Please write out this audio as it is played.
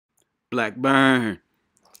Blackburn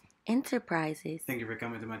Enterprises. Thank you for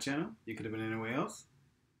coming to my channel. You could have been anywhere else,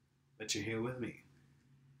 but you're here with me.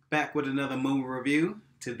 Back with another movie review.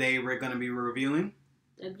 Today we're going to be reviewing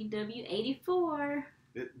WW84.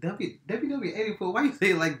 WW84. Why you say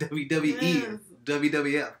it like WWE?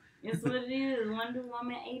 WWF. That's what it is. Wonder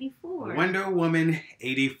Woman 84. Wonder Woman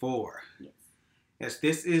 84. Yes. Yes,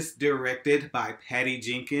 this is directed by Patty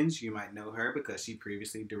Jenkins. You might know her because she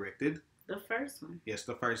previously directed The first one. Yes,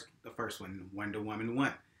 the first one, Wonder Woman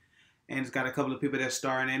 1. And it's got a couple of people that's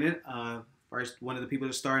starring in it. First, one of the people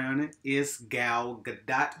that's starring on it is Gal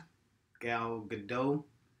Gadot. I'm going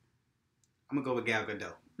to go with Gal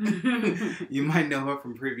Gadot. You might know her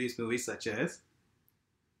from previous movies such as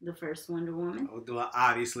The first Wonder Woman.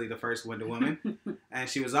 Obviously, the first Wonder Woman. And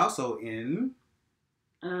she was also in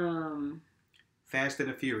Fast and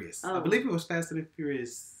the Furious. I believe it was Fast and the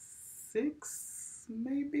Furious 6,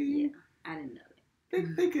 maybe? Yeah, I didn't know that.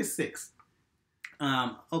 I think it's 6.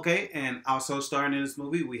 Okay, and also starring in this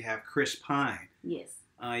movie, we have Chris Pine. Yes.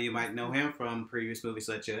 You might know him from previous movies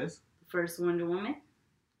such as The first Wonder Woman.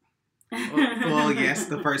 well, yes,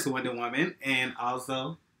 the first Wonder Woman, and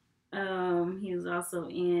also he was also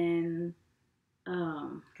in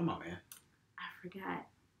come on, man, I forgot.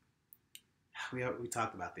 We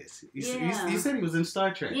talked about this. You said he was in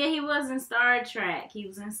Star Trek. Yeah, he was in Star Trek.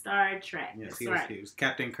 Yes, he was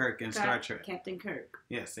Captain Kirk in Star Trek. Captain Kirk.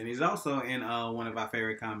 Yes, and he's also in one of our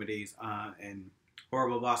favorite comedies, in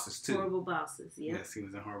Horrible Bosses 2. Horrible Bosses, yeah. Yes, he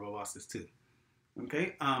was in Horrible Bosses 2.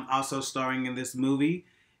 Okay, also starring in this movie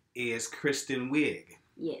is Kristin Wiig.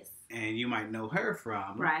 Yes. And you might know her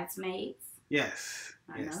from Bridesmaids. Yes.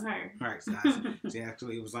 I know her. Right. So she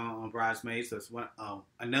actually was on Bridesmaids. So it's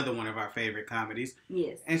another one of our favorite comedies.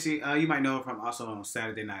 Yes. And she, you might know her from also on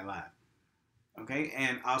Saturday Night Live. Okay.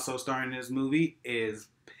 And also starring in this movie is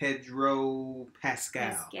Pedro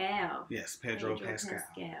Pascal. Yes, Pedro Pascal.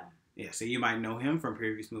 Yes. So you might know him from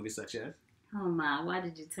previous movies such as. Oh my! Why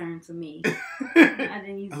did you turn to me?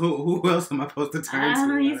 Who else am I supposed to turn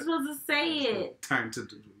to? You're supposed to say it. Turn to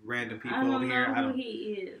random people over here. I don't know who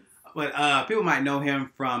he is. But people might know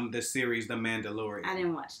him from the series The Mandalorian. I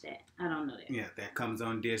didn't watch that. I don't know that. Yeah, that comes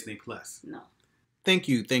on Disney Plus. No. Thank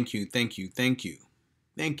you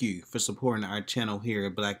for supporting our channel here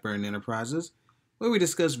at Blackburn Enterprises, where we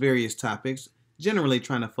discuss various topics, generally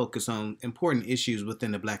trying to focus on important issues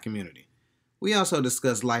within the Black community. We also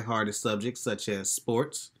discuss lighthearted subjects such as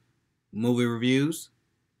sports, movie reviews,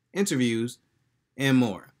 interviews, and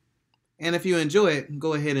more. And if you enjoy it,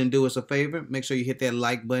 go ahead and do us a favor. Make sure you hit that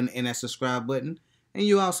like button and that subscribe button. And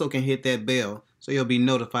you also can hit that bell so you'll be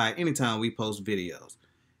notified anytime we post videos.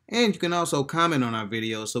 And you can also comment on our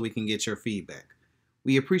videos so we can get your feedback.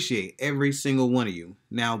 We appreciate every single one of you.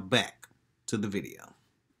 Now back to the video.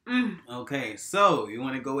 Okay, so you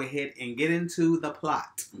want to go ahead and get into the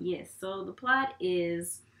plot. Yes, so the plot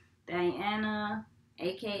is Diana,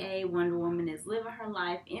 a.k.a. Wonder Woman, is living her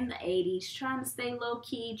life in the 80s, trying to stay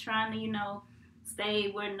low-key, trying to,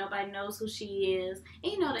 stay where nobody knows who she is.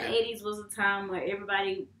 And, the 80s was a time where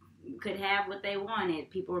everybody could have what they wanted.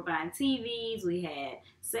 People were buying TVs. We had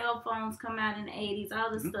cell phones come out in the 80s,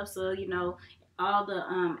 all this stuff. So, all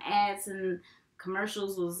the ads and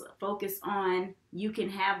commercials was focused on you can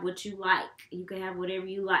have what you like. You can have whatever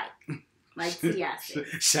you like. Like T.I. said.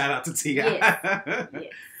 Shout out to T.I.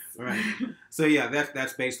 Yes. Right. So yeah,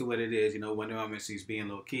 that's basically what it is. Wonder Woman, she's being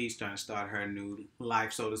low key, she's trying to start her new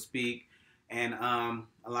life, so to speak. And a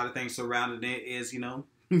lot of things surrounding it is, you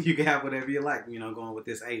can have whatever you like, going with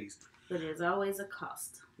this 80s. But there's always a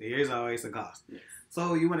cost. There is always a cost. Yes.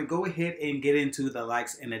 So you want to go ahead and get into the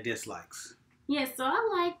likes and the dislikes. Yes, so I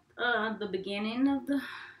like the beginning of the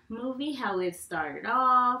movie, how it started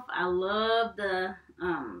off. I love the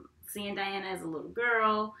seeing Diana as a little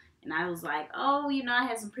girl. And I was like, I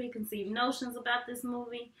had some preconceived notions about this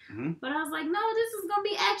movie. Mm-hmm. But I was like, no, this is going to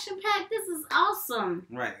be action-packed. This is awesome.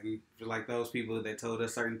 Right. Like those people that told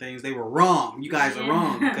us certain things, they were wrong. You guys are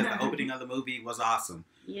wrong because the opening of the movie was awesome.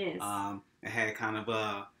 Yes. It had kind of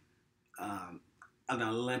an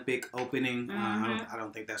Olympic opening. Mm-hmm. I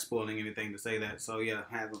don't think that's spoiling anything to say that. So, yeah,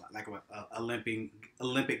 had like a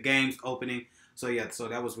Olympic Games opening. So, yeah, so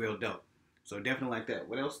that was real dope. So definitely like that.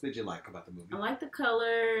 What else did you like about the movie? I like the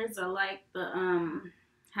colors. I like the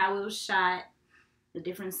how it was shot, the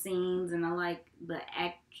different scenes, and I like the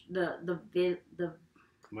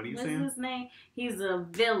what are you saying? What's his name? He's a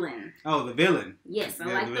villain. Oh, the villain. Yes, I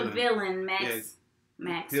like the villain,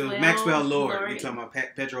 Maxwell Lord. You're talking about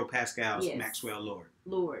Pedro Pascal's Maxwell Lord.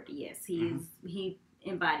 Lord, yes, he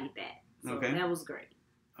embodied that. So that was great.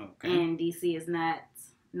 Okay. And DC is not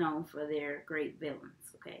known for their great villains.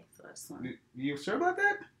 Okay, so I just want. You sure about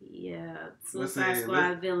that? Yeah, Let's Suicide see,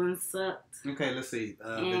 Squad villain sucked. Okay, let's see.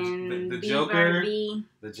 And The B Joker, B.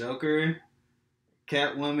 the Joker,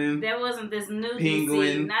 Catwoman, There wasn't this new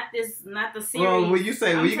Penguin. DC, not the series. Well, when you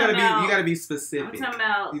say, well, you gotta be specific. I'm talking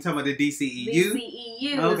about. You talking about the DCEU?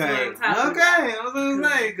 DCEU. Okay. Is what I'm talking about. I was gonna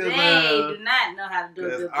say They do not know how to do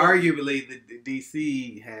it. Arguably, the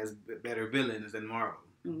DC has better villains than Marvel.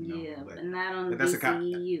 Yeah, but not on the that's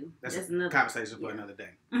DCEU. That's a conversation for another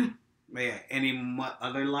day. But yeah, any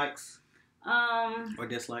other likes? Or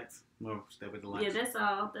dislikes? We'll stay with the likes. Yeah, that's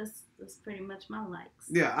all. That's pretty much my likes.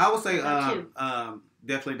 Yeah, I would say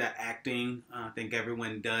definitely the acting. I think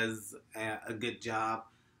everyone does a good job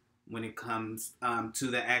when it comes to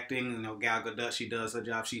the acting. You know, Gal Gadot, she does her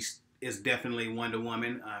job. She is definitely Wonder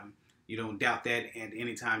Woman. You don't doubt that at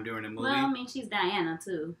any time during the movie. Well, I mean, she's Diana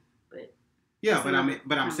too, but. Yeah,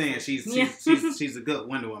 but I'm saying she's a good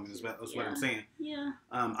Wonder Woman. Is what I'm saying. Yeah.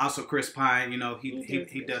 Also, Chris Pine, you know,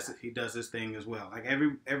 he does his thing as well. Like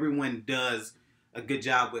everyone does a good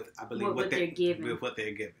job with, I believe, what they're given. With what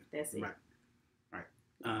they're given. That's it.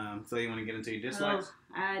 Right. So you want to get into your dislikes?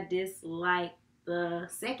 I dislike the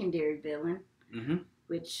secondary villain,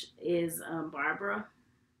 which is Barbara.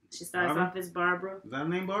 She starts off as Barbara. Is that her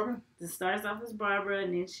name, Barbara? It starts off as Barbara,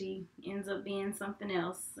 and then she ends up being something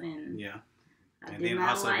else, and yeah. And then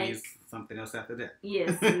also means something else after that.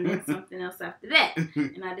 Yes, and then something else after that.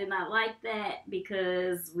 And I did not like that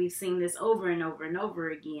because we've seen this over and over and over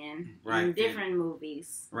again in different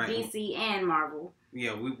movies, DC and Marvel.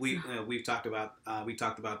 Yeah, we've talked about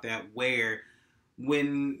that where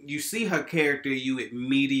when you see her character, you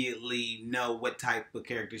immediately know what type of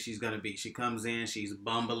character she's going to be. She comes in, she's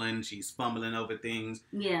bumbling, she's fumbling over things.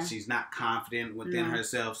 Yeah. She's not confident within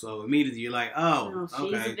herself. So immediately you're like, oh,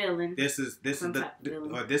 she's a villain. This is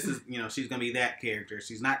you know, she's going to be that character.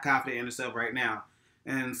 She's not confident in herself right now.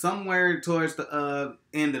 And somewhere towards the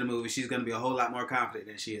end of the movie, she's going to be a whole lot more confident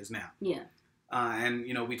than she is now. Yeah. And,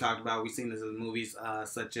 you know, we've seen this in movies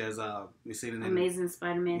such as, we've seen it in Amazing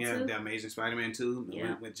Spider-Man 2. Yeah, the Amazing Spider-man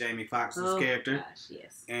 2 with Jamie Foxx's character. Gosh,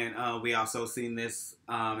 yes. And we also seen this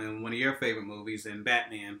in one of your favorite movies in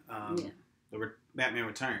Batman, Batman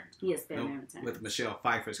Returns. Yes, Batman Returns. With Michelle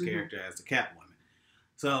Pfeiffer's character as the Catwoman.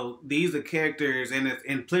 So these are characters, and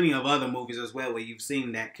in plenty of other movies as well, where you've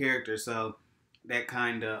seen that character. So that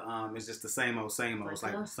kind of is just the same old. It's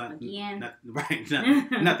like something,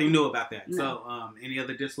 nothing new about that. No. So, any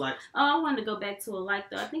other dislikes? Oh, I wanted to go back to a like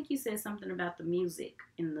though. I think you said something about the music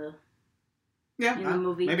in the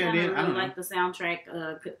movie. Maybe I did. I don't like the soundtrack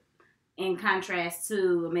in contrast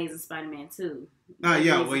to Amazing Spider-Man 2.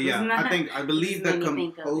 I believe the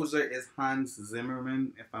composer is Hans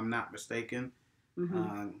Zimmerman, if I'm not mistaken.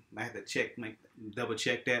 I had to double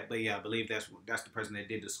check that, but yeah, I believe that's the person that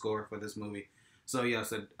did the score for this movie. So yeah,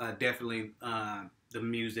 definitely the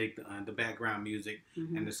music, the background music,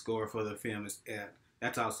 and the score for the film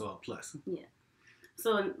that's also a plus. Yeah.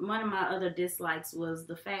 So one of my other dislikes was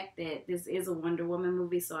the fact that this is a Wonder Woman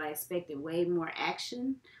movie, so I expected way more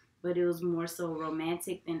action, but it was more so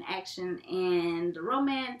romantic than action, and the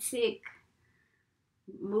romantic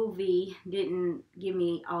movie didn't give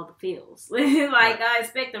me all the feels. I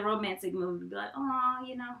expect a romantic movie to be like, oh,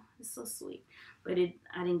 you know, it's so sweet, but I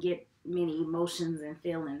didn't get many emotions and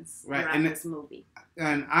feelings throughout this movie.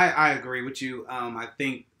 And I agree with you. I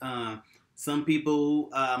think some people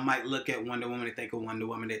might look at Wonder Woman, they think of Wonder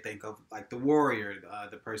Woman, they think of like the warrior,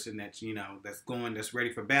 the person that's, you know, that's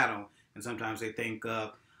ready for battle, and sometimes they think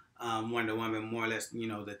of Wonder Woman more or less, you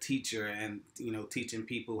know, the teacher and, you know, teaching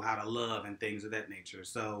people how to love and things of that nature.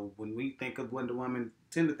 So when we think of Wonder Woman,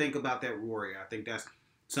 tend to think about that warrior. I think that's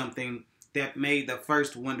something that made the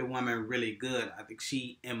first Wonder Woman really good. I think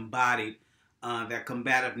she embodied that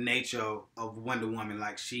combative nature of Wonder Woman.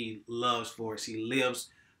 Like she lives for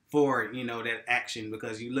you know, that action,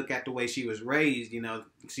 because you look at the way she was raised. You know,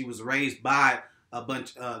 she was raised by a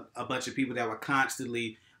bunch of people that were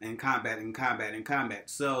constantly in combat.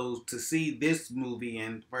 So to see this movie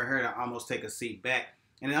and for her to almost take a seat back,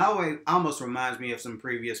 and it always almost reminds me of some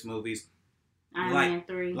previous movies. Iron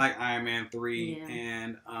Man 3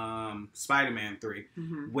 and Spider-Man 3,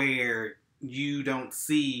 where you don't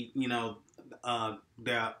see, you know,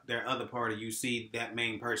 their other party. You see that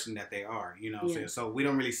main person that they are, you know. So we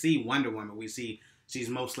don't really see Wonder Woman. We see she's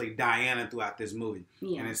mostly Diana throughout this movie.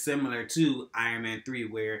 And it's similar to Iron Man 3,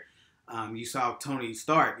 where you saw Tony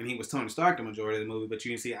Stark, and he was Tony Stark the majority of the movie, but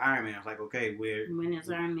you didn't see Iron Man. It's like, okay, when is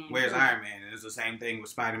Iron Man? Where's Iron Man? And it's the same thing with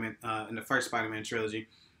Spider-Man in the first Spider-Man trilogy.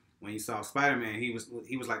 when you saw Spider-Man, he was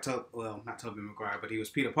like, not Tobey Maguire, but he was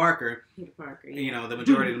Peter Parker. Peter Parker, yeah. You know, the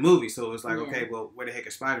majority of the movie. So it was like, Yeah. okay, well, where the heck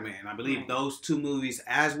is Spider-Man? And I believe Right. those two movies,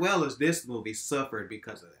 as well as this movie, suffered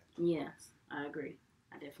because of that. Yes, I agree.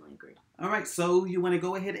 I definitely agree. All right, so you want to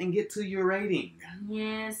go ahead and get to your rating?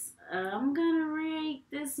 Yes, I'm gonna rate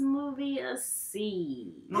this movie a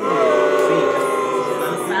C. C. Just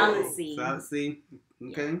a solid C. Solid C.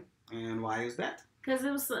 Okay. And why is that? Because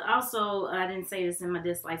it was also, I didn't say this in my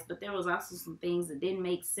dislikes, but there was also some things that didn't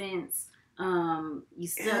make sense. You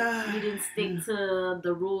didn't stick to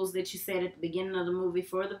the rules that you said at the beginning of the movie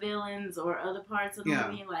for the villains or other parts of the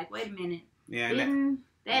movie. You're like, wait a minute. Yeah.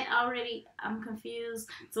 I'm confused.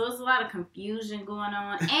 So there's a lot of confusion going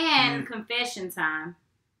on. And confession time.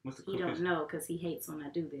 What's the He confession? don't know because he hates when I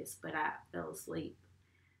do this, but I fell asleep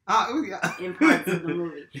Oh, yeah. in parts of the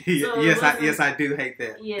movie. So yes, I do hate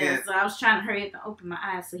that. Yeah, so I was trying to hurry up and open my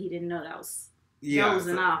eyes so he didn't know that I was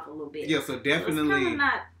dozing off a little bit. Yeah, so definitely.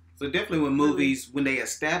 So definitely when movies, when they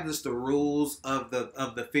establish the rules of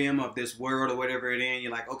the film, of this world or whatever it is,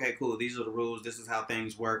 you're like, okay, cool, these are the rules, this is how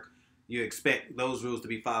things work. You expect those rules to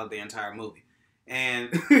be followed the entire movie.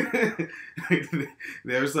 And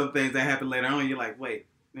there are some things that happen later on, you're like, wait,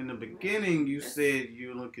 in the beginning you said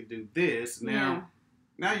you could do this. Now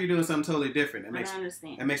you're doing something totally different. I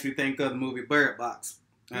understand. It makes me think of the movie Bird Box.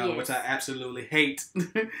 Which I absolutely hate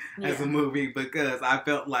as a movie, because I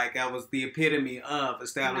felt like I was the epitome of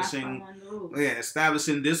establishing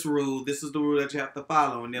this rule. This is the rule that you have to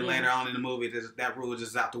follow, and then later on in the movie, that rule is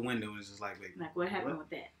just out the window, and it's just like what happened with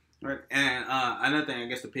that? Right. And another thing, I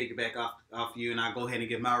guess, to piggyback off you, and I'll go ahead and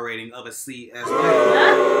give my rating of a C as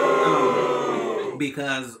well,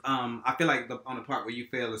 because I feel like on the part where you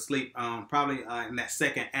fell asleep, probably in that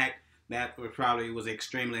second act. That probably was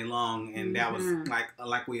extremely long, and that was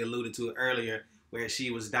like we alluded to earlier, where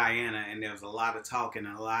she was Diana, and there was a lot of talking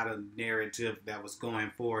and a lot of narrative that was going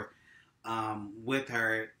forth with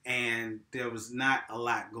her, and there was not a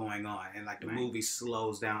lot going on, and like the movie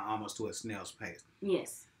slows down almost to a snail's pace.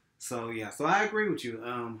 Yes. So so I agree with you.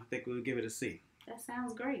 I think we'll give it a C. That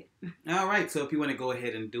sounds great. All right, so if you want to go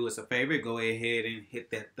ahead and do us a favor, go ahead and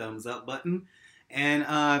hit that thumbs up button, and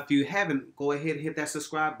if you haven't, go ahead and hit that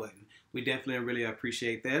subscribe button. We definitely really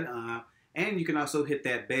appreciate that. And you can also hit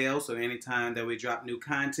that bell, so anytime that we drop new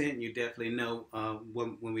content, you definitely know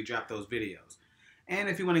when we drop those videos. And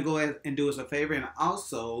if you want to go ahead and do us a favor and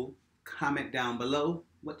also comment down below,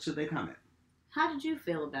 what should they comment? How did you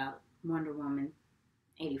feel about Wonder Woman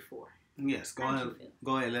 84? Yes, go ahead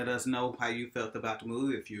and let us know how you felt about the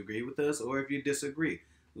movie, if you agree with us or if you disagree.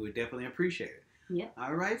 We would definitely appreciate it. Yep.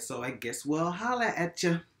 All right, so I guess we'll holla at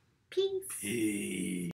you. Peace. Peace.